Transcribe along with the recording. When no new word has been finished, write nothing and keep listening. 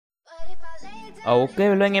Ok,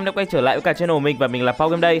 hello anh em đã quay trở lại với cả channel mình và mình là Pau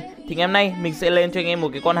Game đây. Thì ngày hôm nay mình sẽ lên cho anh em một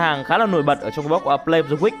cái con hàng khá là nổi bật ở trong cái box của Play of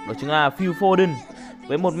the Week, đó chính là Phil Foden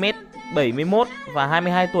với 1m71 và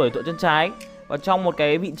 22 tuổi, tuổi chân trái. Và trong một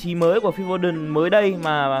cái vị trí mới của Phil Foden mới đây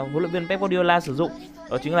mà huấn luyện viên Pep Guardiola sử dụng,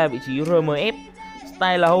 đó chính là vị trí RMF,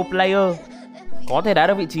 style là whole player. Có thể đá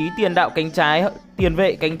được vị trí tiền đạo cánh trái, tiền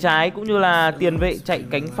vệ cánh trái cũng như là tiền vệ chạy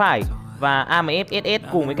cánh phải và AMF,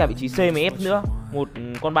 SS cùng với cả vị trí CMF nữa. Một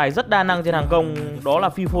con bài rất đa năng trên hàng công, đó là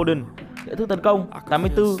Phil Foden. Nhận thức tấn công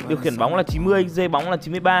 84, điều khiển bóng là 90, dê bóng là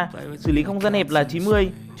 93, xử lý không gian hẹp là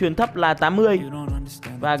 90, chuyền thấp là 80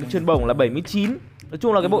 và cái chuyền bổng là 79. Nói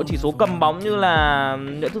chung là cái bộ chỉ số cầm bóng như là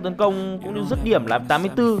nhận thức tấn công cũng như dứt điểm là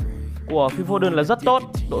 84 của Phil Foden là rất tốt.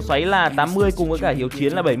 Độ xoáy là 80 cùng với cả hiếu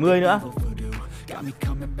chiến là 70 nữa.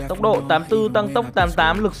 Tốc độ 84, tăng tốc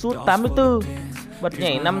 88, lực sút 84, bật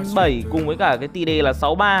nhảy 57 cùng với cả cái tỷ đề là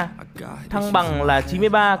 63, thăng bằng là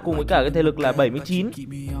 93 cùng với cả cái thể lực là 79.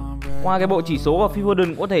 Qua cái bộ chỉ số của Phil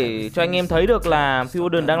Foden có thể cho anh em thấy được là Phil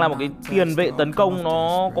Foden đang là một cái tiền vệ tấn công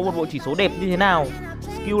nó có một bộ chỉ số đẹp như thế nào.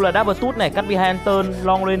 Skill là double tooth này, cut behind turn,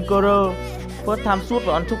 long range curler, first time shoot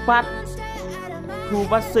và on chuck pass, true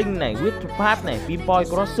passing này, with to pass này, pinpoint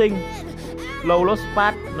crossing, low lost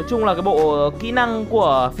pass. Nói chung là cái bộ kỹ năng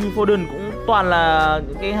của Phil Foden cũng toàn là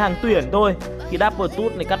những cái hàng tuyển thôi. Khi double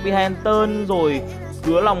tooth này, cut behind turn, rồi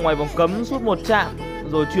cứa lòng ngoài vòng cấm, sút một chạm,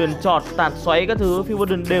 rồi chuyền chọt, tạt xoáy các thứ Phil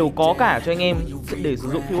Foden đều có cả cho anh em để sử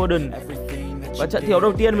dụng Phil Foden. Và trận thi đấu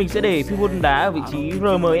đầu tiên mình sẽ để Phil Foden đá ở vị trí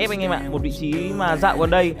RMF anh em ạ. Một vị trí mà dạo gần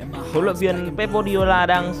đây huấn luyện viên Pep Guardiola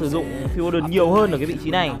đang sử dụng Phil Foden nhiều hơn ở cái vị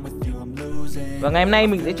trí này. Và ngày hôm nay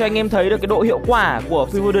mình sẽ cho anh em thấy được cái độ hiệu quả của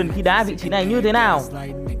Phil Foden khi đá ở vị trí này như thế nào.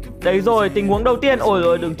 Đấy rồi, tình huống đầu tiên, ôi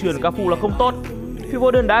rồi đường chuyền cao phu là không tốt. Phil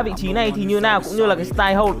Foden đá vị trí này thì như nào, cũng như là cái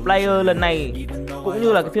style hold player lần này cũng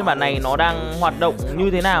như là cái phiên bản này nó đang hoạt động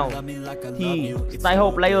như thế nào. Thì style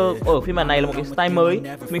hold player ở phiên bản này là một cái style mới.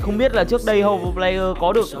 Mình không biết là trước đây hold player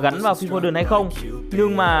có được gắn vào Phil Foden hay không,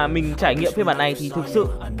 nhưng mà mình trải nghiệm phiên bản này thì thực sự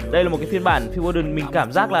đây là một cái phiên bản Phil Foden mình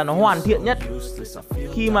cảm giác là nó hoàn thiện nhất,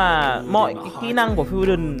 khi mà mọi cái kỹ năng của Phil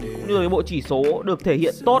Foden cũng như là cái bộ chỉ số được thể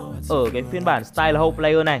hiện tốt ở cái phiên bản style hold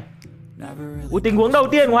player này. Tình huống đầu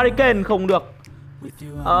tiên của Harry Kane không được.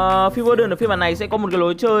 Phil Foden ở phiên bản này sẽ có một cái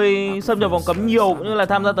lối chơi xâm nhập vòng cấm nhiều cũng như là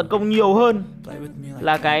tham gia tấn công nhiều hơn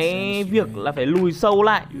là cái việc là phải lùi sâu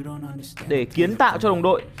lại để kiến tạo cho đồng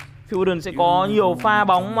đội. Phil Foden sẽ có nhiều pha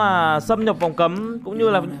bóng mà xâm nhập vòng cấm cũng như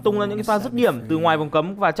là tung ra những cái pha dứt điểm từ ngoài vòng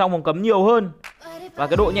cấm và trong vòng cấm nhiều hơn. Và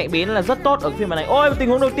cái độ nhạy bén là rất tốt ở phiên bản này. Ôi, tình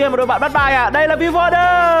huống đầu tiên mà đội bạn bắt bài à? Đây là Phil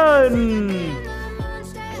Foden.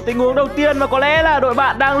 Tình huống đầu tiên mà có lẽ là đội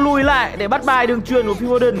bạn đang lùi lại để bắt bài đường chuyền của Phil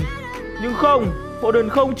Foden, nhưng không, Foden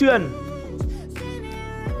không chuyền.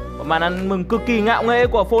 Một màn ăn mừng cực kỳ ngạo nghễ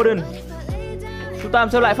của Foden. Chúng ta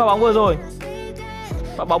xem lại pha bóng vừa rồi.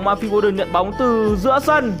 Pha bóng mà Phil Foden nhận bóng từ giữa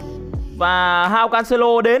sân và Hao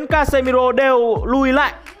Cancelo đến Casemiro đều lùi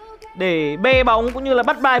lại để bê bóng cũng như là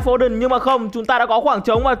bắt bài Foden, nhưng mà không, chúng ta đã có khoảng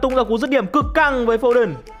trống và tung ra cú dứt điểm cực căng với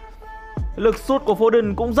Foden. Lực sút của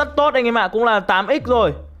Foden cũng rất tốt anh em ạ, cũng là 8x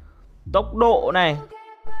rồi. Tốc độ này,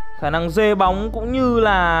 khả năng dê bóng cũng như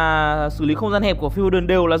là xử lý không gian hẹp của Phil Foden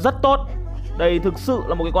đều là rất tốt. Đây thực sự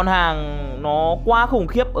là một cái con hàng nó quá khủng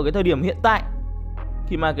khiếp ở cái thời điểm hiện tại,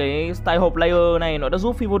 khi mà cái style hold player này nó đã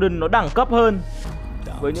giúp Phil Foden nó đẳng cấp hơn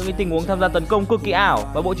với những cái tình huống tham gia tấn công cực kỳ ảo.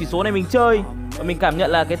 Và bộ chỉ số này mình chơi và mình cảm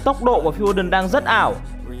nhận là cái tốc độ của Phil Foden đang rất ảo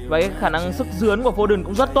và cái khả năng sức dướn của Foden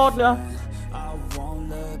cũng rất tốt nữa.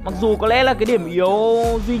 Mặc dù có lẽ là cái điểm yếu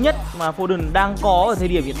duy nhất mà Foden đang có ở thời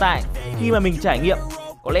điểm hiện tại khi mà mình trải nghiệm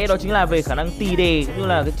có lẽ đó chính là về khả năng tì đề cũng như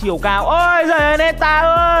là cái chiều cao. Ôi giời, Nesta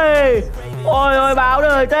ơi, ôi ôi báo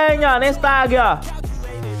đời thế nhờ, Nesta kìa.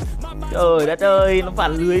 Trời đất ơi, nó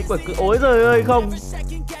phản lưới của cứ ối giời ơi không.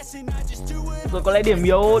 Rồi có lẽ điểm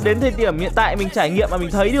yếu đến thời điểm hiện tại mình trải nghiệm mà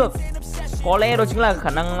mình thấy được có lẽ đó chính là khả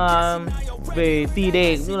năng về tì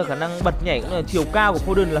đề cũng như là khả năng bật nhảy cũng như là chiều cao của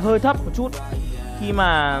Foden là hơi thấp một chút. Khi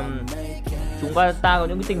mà chúng ta có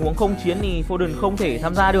những cái tình huống không chiến thì Foden không thể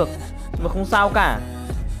tham gia được, nhưng mà không sao cả.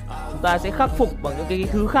 Chúng ta sẽ khắc phục bằng những cái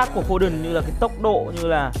thứ khác của Foden như là cái tốc độ, như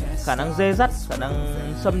là khả năng dê dắt, khả năng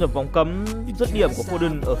xâm nhập vòng cấm, dứt điểm của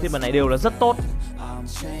Foden ở phiên bản này đều là rất tốt.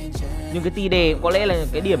 Nhưng cái tì đề có lẽ là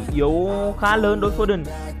cái điểm yếu khá lớn đối với Foden,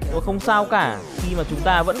 nhưng mà không sao cả khi mà chúng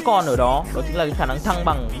ta vẫn còn ở đó. Đó chính là cái khả năng thăng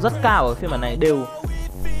bằng rất cao ở phiên bản này, đều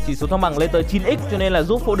chỉ số thăng bằng lên tới 9x, cho nên là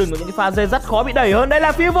giúp Foden có những cái pha dê dắt khó bị đẩy hơn. Đây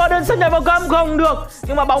là Phil Foden xâm nhập vào cấm không được,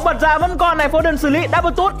 nhưng mà bóng bật ra vẫn còn này. Foden xử lý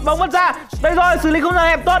double tooth, bóng bật ra. Đây rồi, xử lý không gian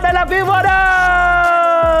hẹp tốt. Đây là Phil Foden.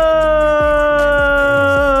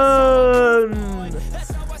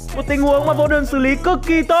 Một tình huống mà Foden xử lý cực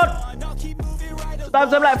kỳ tốt. Ta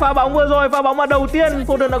xem lại pha bóng vừa rồi, pha bóng mà đầu tiên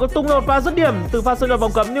Foden đã có tung một pha dứt điểm từ pha xâm nhập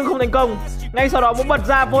vòng cấm nhưng không thành công. Ngay sau đó bóng bật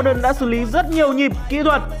ra, Foden đã xử lý rất nhiều nhịp kỹ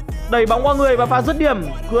thuật, đẩy bóng qua người và pha dứt điểm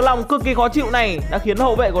cứa lòng cực kỳ khó chịu này đã khiến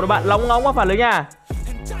hậu vệ của đội bạn lóng ngóng vào phản lưới nhà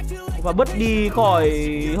và bứt đi khỏi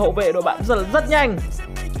hậu vệ đội bạn rất nhanh.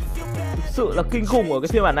 Thực sự là kinh khủng ở cái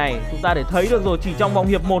phiên bản này. Chúng ta để thấy được rồi, chỉ trong vòng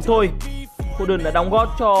hiệp 1 thôi Foden đã đóng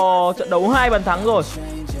góp cho trận đấu 2 bàn thắng rồi.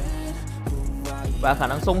 Và khả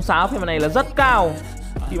năng xông xáo phiên bản này là rất cao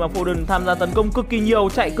khi mà Foden tham gia tấn công cực kỳ nhiều,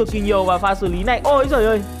 chạy cực kỳ nhiều và pha xử lý này. Ôi giời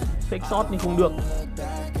ơi, fake shot nhưng không được.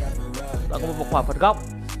 Đã có một quả phạt góc.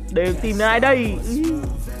 Để tìm đến ai đây?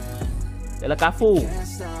 Đây là Cafu.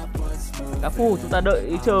 Chúng ta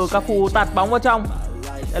đợi chờ Cafu tạt bóng vào trong.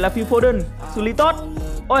 Đây là Phil Foden, xử lý tốt.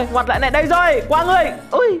 Ôi, ngoặt lại này, đây rồi, qua người.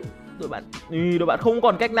 Ôi, đội bạn không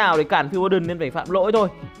còn cách nào để cản Phil Foden nên phải phạm lỗi thôi.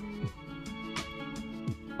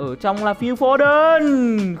 Ở trong là Phil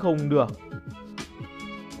Foden, không được.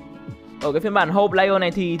 Ở cái phiên bản Hope Layer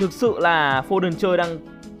này thì thực sự là Foden chơi đang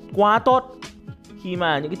quá tốt, khi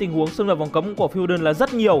mà những cái tình huống xâm nhập vòng cấm của Phil Foden là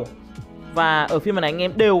rất nhiều. Và ở phiên bản này anh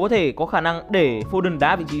em đều có thể có khả năng để Foden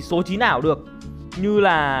đá vị trí số 9 ảo được. Như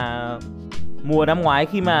là mùa năm ngoái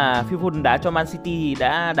khi mà Phil Foden đá cho Man City thì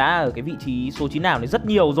đã đá ở cái vị trí số 9 ảo này rất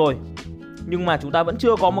nhiều rồi. Nhưng mà chúng ta vẫn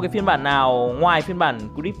chưa có một cái phiên bản nào ngoài phiên bản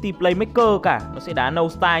Crafty Playmaker cả. Nó sẽ đá no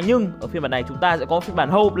style, nhưng ở phiên bản này chúng ta sẽ có phiên bản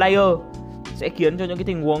Hope Layer, sẽ khiến cho những cái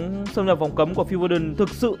tình huống xâm nhập vòng cấm của Phil Foden thực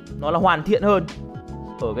sự nó là hoàn thiện hơn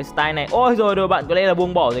ở cái style này. Ôi rồi, đội bạn có lẽ là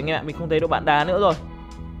buông bỏ rồi anh em ạ. Mình không thấy đội bạn đá nữa rồi.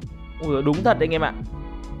 Ôi đúng thật anh em ạ.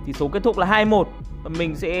 Tỷ số kết thúc là 2-1 và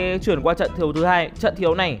mình sẽ chuyển qua trận thiếu thứ hai. Trận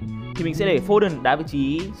thiếu này thì mình sẽ để Foden đá vị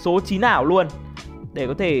trí số 9 ảo luôn, để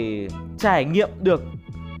có thể trải nghiệm được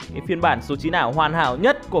cái phiên bản số 9 ảo hoàn hảo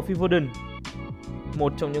nhất của Phil Foden.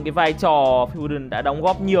 Một trong những cái vai trò Phil Foden đã đóng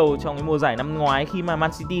góp nhiều trong cái mùa giải năm ngoái khi mà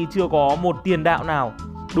Man City chưa có một tiền đạo nào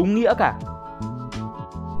đúng nghĩa cả.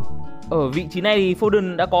 Ở vị trí này thì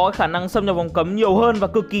Foden đã có khả năng xâm nhập vòng cấm nhiều hơn và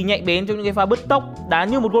cực kỳ nhạy bén trong những cái pha bứt tốc, đá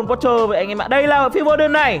như một goalposter vậy anh em ạ. Đây là Phil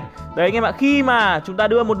Foden này. Đấy anh em ạ, khi mà chúng ta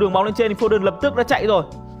đưa một đường bóng lên trên thì Foden lập tức đã chạy rồi.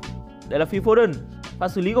 Đây là Phil Foden, pha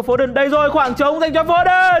xử lý của Foden. Đây rồi, khoảng trống dành cho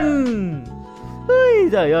Foden. Ui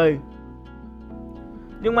giời ơi.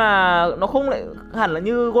 Nhưng mà nó không lại hẳn là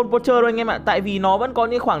như goalposter đâu anh em ạ. Tại vì nó vẫn có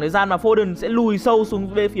những khoảng thời gian mà Foden sẽ lùi sâu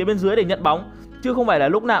xuống về phía bên dưới để nhận bóng, chứ không phải là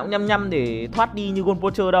lúc nào cũng nhăm nhăm để thoát đi như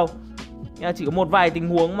goalposter đâu. Chỉ có một vài tình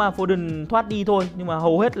huống mà Foden thoát đi thôi, nhưng mà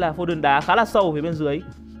hầu hết là Foden đá khá là sâu phía bên dưới.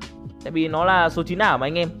 Tại vì nó là số 9 ảo mà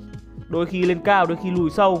anh em. Đôi khi lên cao, đôi khi lùi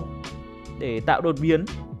sâu để tạo đột biến,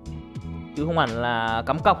 chứ không hẳn là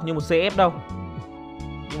cắm cọc như một CF đâu.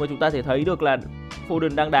 Nhưng mà chúng ta thể thấy được là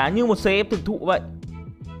Foden đang đá như một CF thực thụ vậy.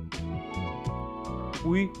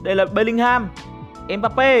 Ui, đây là Bellingham,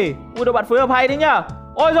 Mbappe. Ui, đội bạn phối hợp hay đấy nhá.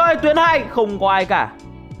 Ôi rồi, tuyến hay, không có ai cả.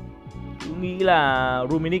 Cứ nghĩ là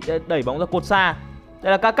Rummenigge đã đẩy bóng ra cột xa.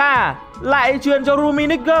 Đây là Kaká, lại truyền cho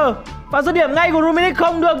Rummenigge. Và dứt điểm ngay của Rummenigge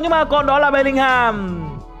không được, nhưng mà còn đó là Bellingham.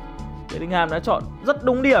 Bellingham đã chọn rất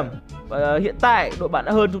đúng điểm. Và hiện tại đội bạn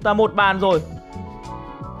đã hơn chúng ta 1 bàn rồi.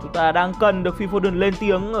 Chúng ta đang cần được Phil Foden lên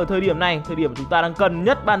tiếng ở thời điểm này. Thời điểm chúng ta đang cần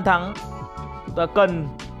nhất bàn thắng. Chúng ta cần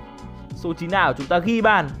số 9 ảo chúng ta ghi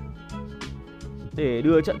bàn để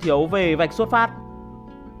đưa trận thiếu về vạch xuất phát.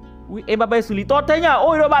 Ui, Mbappe xử lý tốt thế nhở.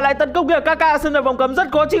 Ôi, đội bạn lại tấn công kìa. Kaká xâm nhập vòng cấm rất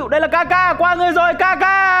khó chịu. Đây là Kaká, qua người rồi.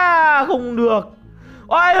 Kaká không được.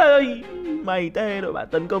 Ôi ơi, mày tê, đội bạn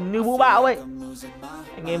tấn công như vũ bão vậy.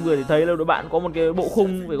 Anh em vừa thì thấy là đội bạn có một cái bộ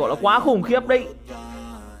khung phải gọi là quá khủng khiếp đấy.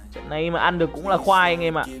 Trận này mà ăn được cũng là khoai anh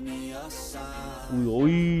em ạ. Ui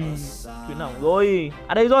ôi, chuyến hỏng rồi.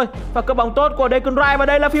 À đây rồi, và cấp bóng tốt của Declan Rice. Và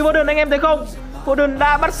đây là Phil Foden, anh em thấy không? Foden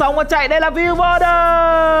đã bắt sóng và chạy. Đây là Phil Foden.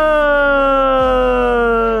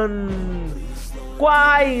 Quá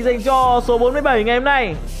hay dành cho số 47 ngày hôm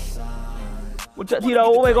nay. Một trận thi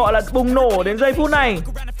đấu phải gọi là bùng nổ đến giây phút này,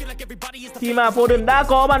 khi mà Foden đã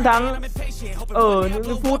có bàn thắng ở những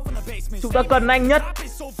cái phút chúng ta cần anh nhất.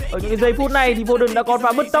 Ở những cái giây phút này thì Foden đã có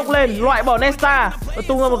pha bứt tốc lên, loại bỏ Nesta và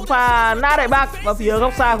tung ra một pha nã đại bác vào phía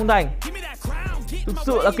góc xa không thành. Thực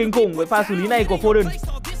sự là kinh khủng với pha xử lý này của Foden,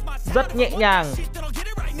 rất nhẹ nhàng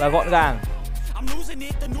và gọn gàng.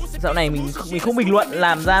 Dạo này mình không bình luận,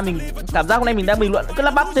 làm ra mình cảm giác hôm nay mình đang bình luận cứ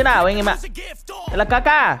lắp bắp thế nào anh em ạ. Đây là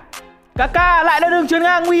Kaká. Kaká lại là đường chuyền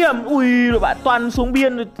ngang nguy hiểm. Ui, đội bạn toàn xuống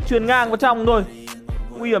biên rồi chuyền ngang vào trong thôi.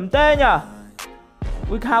 Nguy hiểm tê nhở.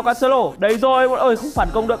 Ui, Cao Cancelo. Đây rồi, ôi không phản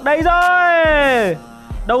công được. Đây rồi.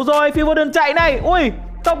 Đâu rồi, Phil Foden chạy này. Ui,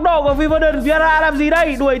 tốc độ của Phil Foden. Vieira làm gì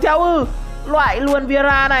đây? Đuổi theo ư? Loại luôn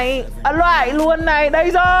Vieira này. Loại luôn này.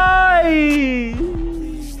 Đây rồi.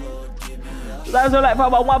 Ra rồi lại pha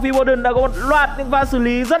bóng mà Phil Foden đã có một loạt những pha xử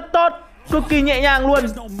lý rất tốt cực kỳ nhẹ nhàng luôn.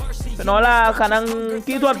 Phải nói là khả năng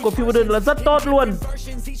kỹ thuật của Phil Foden là rất tốt luôn.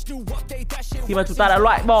 Khi mà chúng ta đã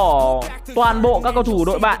loại bỏ toàn bộ các cầu thủ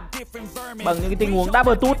đội bạn bằng những cái tình huống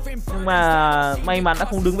double tút, nhưng mà may mắn đã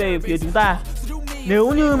không đứng về phía chúng ta.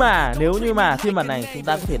 Nếu như mà phiên bản này chúng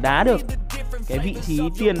ta có thể đá được cái vị trí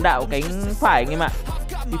tiền đạo cánh phải anh em ạ,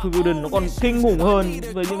 thì Phil Foden nó còn kinh khủng hơn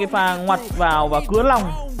với những cái pha ngoặt vào và cứa lòng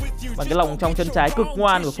bằng cái lòng trong chân trái cực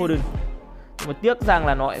ngoan của Foden. Nhưng mà tiếc rằng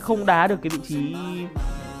là nó lại không đá được cái vị trí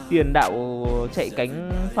tiền đạo chạy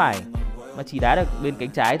cánh phải mà chỉ đá được bên cánh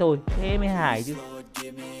trái thôi, thế mới hài chứ.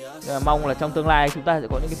 Mong là trong tương lai chúng ta sẽ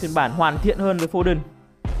có những cái phiên bản hoàn thiện hơn với Foden.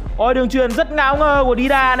 Ôi, đường truyền rất ngáo ngơ của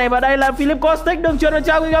Dida này, và đây là Philip Kostic, đường truyền vào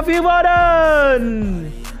trong cho Phil Foden.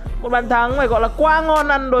 Một bàn thắng phải gọi là quá ngon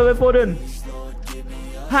ăn đối với Foden.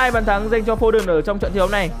 2 bàn thắng dành cho Foden ở trong trận thi đấu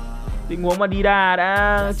này. Tình huống mà Dida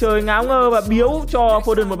đã chơi ngáo ngơ và biếu cho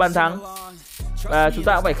Foden một bàn thắng. Và chúng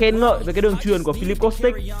ta cũng phải khen ngợi về cái đường truyền của Philip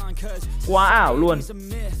Kostic, quá ảo luôn.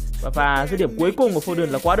 Và pha dứt điểm cuối cùng của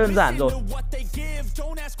Foden là quá đơn giản rồi.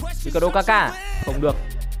 Ricardo Kaká không được.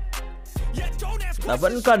 Ta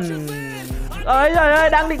vẫn cần ơi trời ơi,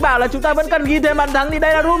 đang định bảo là chúng ta vẫn cần ghi thêm bàn thắng thì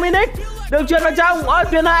đây là Ruminic, đường truyền vào trong. Ôi,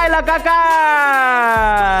 tuyến 2 là Kaká.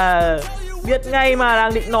 Biết ngay mà,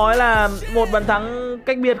 đang định nói là một bàn thắng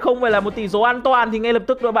cách biệt không phải là một tỷ số an toàn thì ngay lập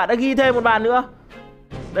tức đội bạn đã ghi thêm một bàn nữa.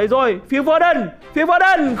 Đây rồi, Phil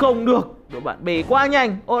Foden không được. Đội bạn bể quá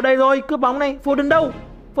nhanh. Ồ, đây rồi, cướp bóng này. Foden đâu?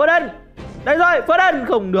 Foden. Đây rồi, Foden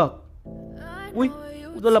không được. Ui,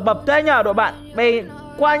 rồi là bập thế nhờ, đội bạn bể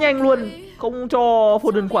quá nhanh luôn, không cho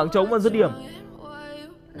Foden khoảng trống và dứt điểm.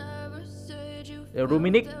 Để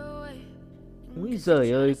Ruminic. Úi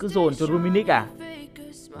giời ơi, cứ dồn cho Ruminic à.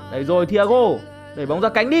 Đây rồi, Thiago đẩy bóng ra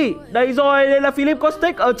cánh đi. Đây rồi, đây là Philip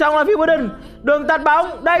Kostic, ở trong là Phil Foden, đường tạt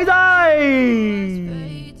bóng. Đây rồi,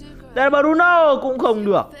 đây là Bruno, cũng không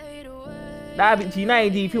được. Đa vị trí này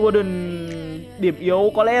thì Phil Foden điểm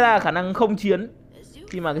yếu có lẽ là khả năng không chiến,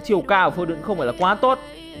 khi mà cái chiều cao của Foden không phải là quá tốt.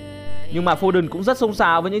 Nhưng mà Foden cũng rất xông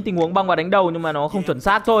xáo với những tình huống băng vào đánh đầu, nhưng mà nó không chuẩn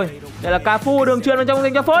xác thôi. Đây là Cafu, đường truyền vào trong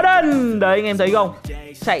dành cho Foden. Đấy, anh em thấy không?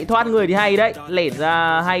 Chạy thoát người thì hay đấy, lẻn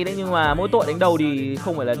ra hay đấy, nhưng mà mỗi tội đánh đầu thì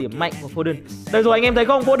không phải là điểm mạnh của Foden. Đây rồi, anh em thấy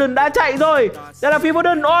không? Foden đã chạy rồi. Đây là Phil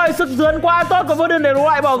Foden. Ôi, sức dướn quá tốt của Foden để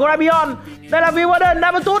loại bỏ Grabion. Đây là Phil Foden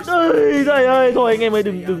đã một tút. Ơi trời ơi, thôi anh em ơi,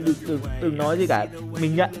 đừng nói gì cả.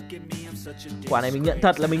 Mình nhận. Quả này mình nhận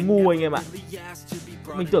thật là mình ngu anh em ạ.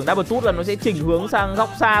 Mình tưởng double tút là nó sẽ chỉnh hướng sang góc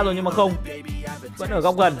xa rồi, nhưng mà không, vẫn ở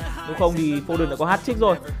góc gần. Nếu không thì Foden đã có hat-trick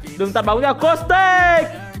rồi. Đường tạt bóng ra Kostic,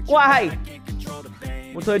 quá hay.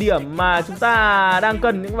 Một thời điểm mà chúng ta đang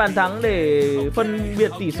cần những bàn thắng để phân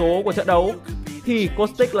biệt tỷ số của trận đấu thì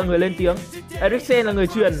Kostic là người lên tiếng, Eriksen là người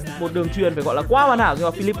truyền. Một đường truyền phải gọi là quá hoàn hảo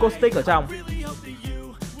cho Philip Kostic ở trong.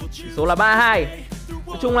 Tỷ số là 3-2.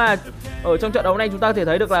 Nói chung là ở trong trận đấu này chúng ta có thể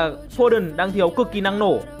thấy được là Foden đang thiếu cực kỳ năng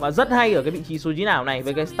nổ và rất hay ở cái vị trí số 9 ảo này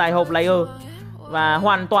với cái style home player. Và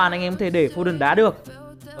hoàn toàn anh em có thể để Foden đá được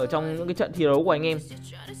ở trong những cái trận thi đấu của anh em.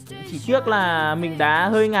 Chỉ tiếc là mình đá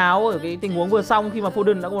hơi ngáo ở cái tình huống vừa xong khi mà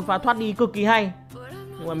Foden đã có một pha thoát đi cực kỳ hay,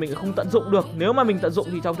 nhưng mà mình không tận dụng được. Nếu mà mình tận dụng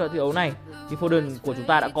thì trong trận thi đấu này thì Foden của chúng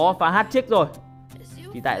ta đã có pha hat-trick rồi.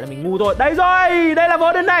 Chỉ tại là mình ngu thôi. Đây rồi, đây là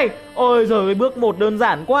Foden này. Ôi giời, bước 1 đơn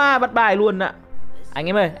giản quá, bắt bài luôn ạ. Anh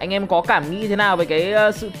em ơi, anh em có cảm nghĩ thế nào về cái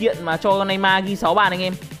sự kiện mà cho Neymar ghi 6 bàn anh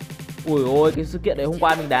em? Ui ôi, cái sự kiện đấy hôm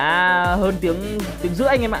qua mình đá hơn tiếng rưỡi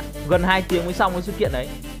anh em ạ. Gần 2 tiếng mới xong cái sự kiện đấy.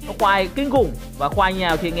 Nó khoai kinh khủng. Và khoai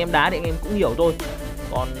nhào thì anh em đá thì anh em cũng hiểu thôi.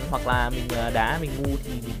 Còn hoặc là mình đá mình ngu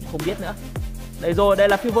thì mình cũng không biết nữa. Đây rồi, đây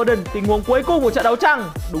là Phil Foden. Tình huống cuối cùng của trận đấu chăng?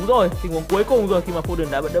 Đúng rồi, tình huống cuối cùng rồi, khi mà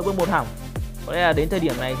Foden đã đỡ bước 1 hỏng. Có lẽ là đến thời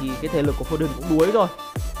điểm này thì cái thể lực của Foden cũng đuối rồi.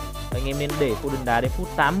 Anh em nên để Foden đá đến phút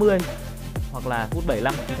 80 hoặc là phút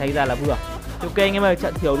 75 thì thay ra là vừa. Ok anh em ơi,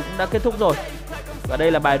 trận thi đấu cũng đã kết thúc rồi. Và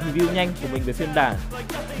đây là bài review nhanh của mình về phiên bản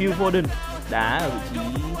Phil Foden đá ở vị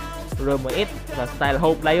trí RMS và style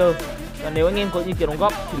home player. Và nếu anh em có ý kiến đóng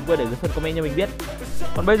góp thì đừng quên để dưới phần comment cho mình biết.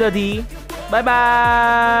 Còn bây giờ thì bye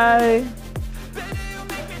bye.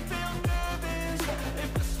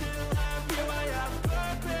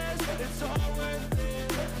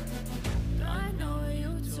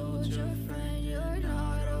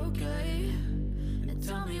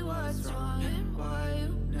 Tell me what's wrong and why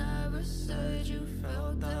you never said you